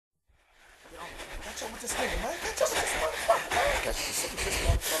Bitch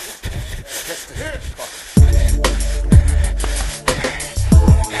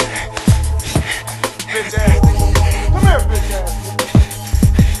ass nigga. Come here, bitch ass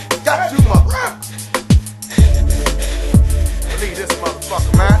nigga. Got you, motherfucker. Leave this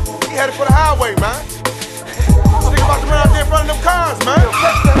motherfucker, man. He headed for the highway, man. This nigga about to run out there in front of them cars, man.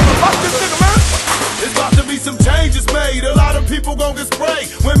 Watch this nigga, man. It's about to be some changes made. A lot of people gon' get sprayed.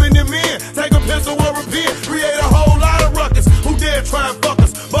 Women and men, take a pencil or a pen. Create a whole lot of ruckus. Who dare try and fuck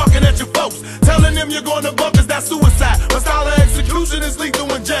us? Barking at your folks. Telling them you're going to bunkers, that's suicide. My style of execution is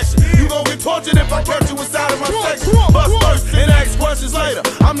lethal injection. You gon' get tortured if I catch you inside of my section. Bust first and ask questions later.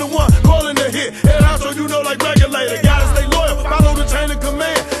 I'm the one calling the hit. And I'll show you know like regulator. Gotta stay loyal, follow the chain of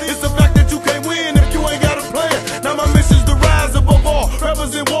command. It's the fact that you can't win if you ain't got a plan. Now my mission's to rise above all.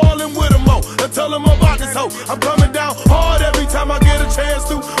 Represent Wall and Whittemore. And tell them about this hoe. I'm coming down hard every time I get a chance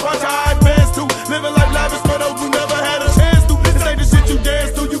to. Watch how I advance to. Living like lavish for those who never had a chance to. This ain't the shit you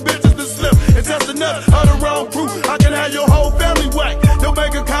dance to. You bitches to slip and test enough of the wrong crew. I can have your whole family whack. Your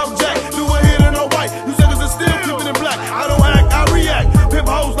bank account jack. Do a hit and a white. You suckers are still keeping it black. I don't act, I react. Pimp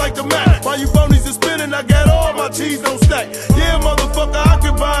hoes like the Mac. While you phonies are spinning, I got all my cheese don't stack. Yeah, motherfucker, I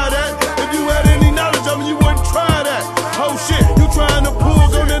can buy that. If you had any knowledge of me, you wouldn't try that. Oh shit, you trying to pull,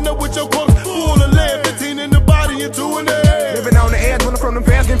 gonna end up with your corpse full of lead. 15 in the body and 2 in the head. Living on the edge, running from them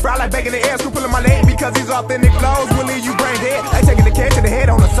fans, getting fried like bacon in the air. Screw pulling my leg because these authentic flows will leave you brain dead. Like taking the cat to the head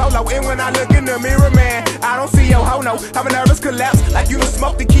on a solo. And when I look in the mirror, man, I don't see your ho no. Have a nervous collapse, like you done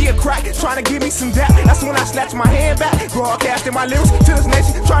smoked the key of crack, trying to give me some doubt. That's when I snatch my hand back, broadcasting my lyrics to this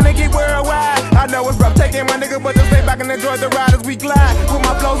nation, trying to get worldwide. I know it's rough taking my nigga, but just stay back and enjoy the ride as we glide. With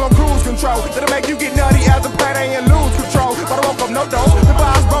my flows on cruise control, that'll make you get nutty as a plane and lose control. But I woke up no doors, the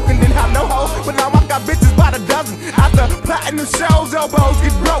bar's broken, didn't have no hoes. But now I got bitches by the dozen. After platinum shows, elbows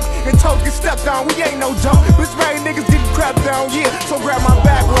get broke and toes get stepped on. We ain't no joke. Bitch made niggas getting crept on, yeah. So grab my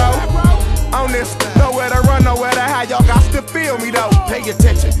back row. On this, nowhere to run, nowhere to hide. Y'all got to feel me though. Pay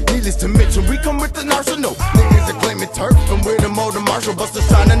attention, needless to mention, we come with an arsenal. Niggas are claiming turf, and we're the motor marshal. Busters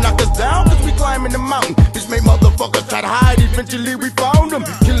trying to knock us down, cause we climbing the mountain. Bitch made motherfuckers try to hide, eventually we found them.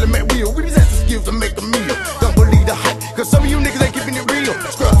 Kill them at will, we possess the skills to make a meal. Don't believe the hype, cause some of you niggas ain't keeping it real.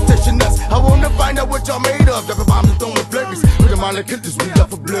 Scrubs touching us, I wanna find out what y'all made of. Dropping bombs and throwing flurries. With them on the killers, we love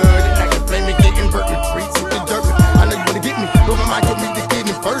for blood. And I can flame and getting burnt with streets with the dirt. I know you wanna get me, but my mind told me to get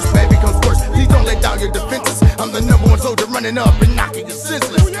me first. Baby comes first, please don't let down your defenses. I'm the #1 soldier running up and knocking you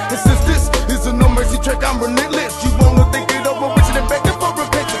senseless. And since this is a no mercy track, I'm relentless. You wanna think it over, wishing and begging for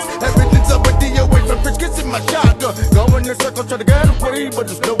repentance. Evidence of a DOA from French gets in my shotgun. Go in the circle, try to get away, but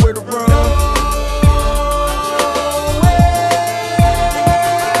there's nowhere to run.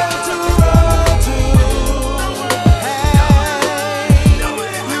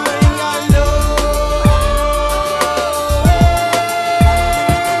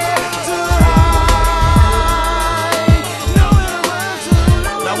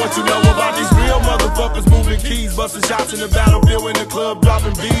 What you know about these real motherfuckers moving keys, busting shots in the battlefield, in the club,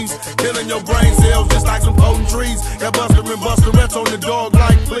 dropping bees, killing your brain cells just like some potent trees. Got Buster and Busterettes on the dog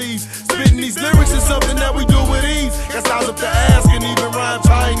like please. Spitting these lyrics is something that we do with ease. Got styles up to ask and even rhyme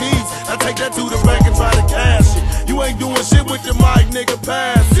Chinese. I take that to the bank and try to cash it. You ain't doing shit with your mic, nigga,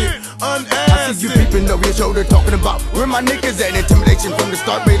 pass it. I see you peeping over your shoulder talking about where my niggas at. Intimidation from the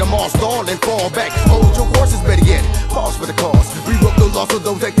start made them all stall and fall back. Hold your horses, better yet, pause for the cause. We wrote the laws for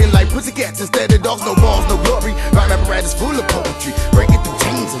those acting like pussycats instead of dogs. No balls, no glory. Rhyme apparatus full of poetry. Breaking through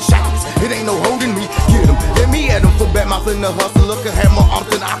chains and shackles. It ain't no holding me. Get them, let me at them for bad mouth in the hustle. Look a hammer off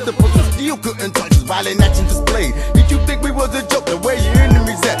an octopus and steel couldn't touch us. Violent action displayed. Did you think we was a joke? The way your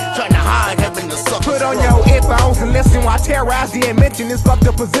enemies at, trying to hide, having to suck. Put on your earphones and listen while I terrorize the invention. This fucked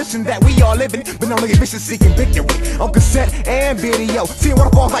up position that we all live in, but only vicious seeking victory on cassette and video. Seeing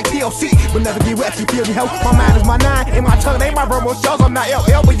waterfalls like TLC, but never get wet, you feel me, ho. My mind is my 9 and my tongue ain't my verbal shows. I'm not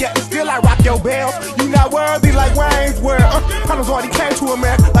LL, but yet still I rock your bells. You not worthy like Wayne's World. Problems already came to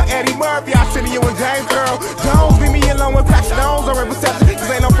America like Eddie Murphy. I send you and James Earl Jones. Leave me alone with Paxton Jones or in reception. Cause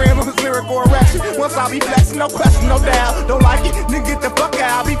ain't no friends with his lyrical erection. Once I be flexing, no question, no doubt. Don't like it, nigga, get the fuck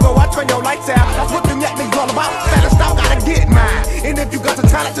out before I turn your lights out. That's what them yak niggas all about. Status out, gotta get mine. And if you got the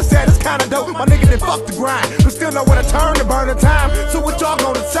talent to say it's kinda dope, my nigga, then fuck the grind. But still know where to turn to burn the time. So what y'all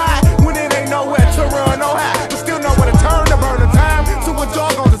gonna decide when it ain't nowhere to run, no high? But still know where to turn to burn the time. So what y'all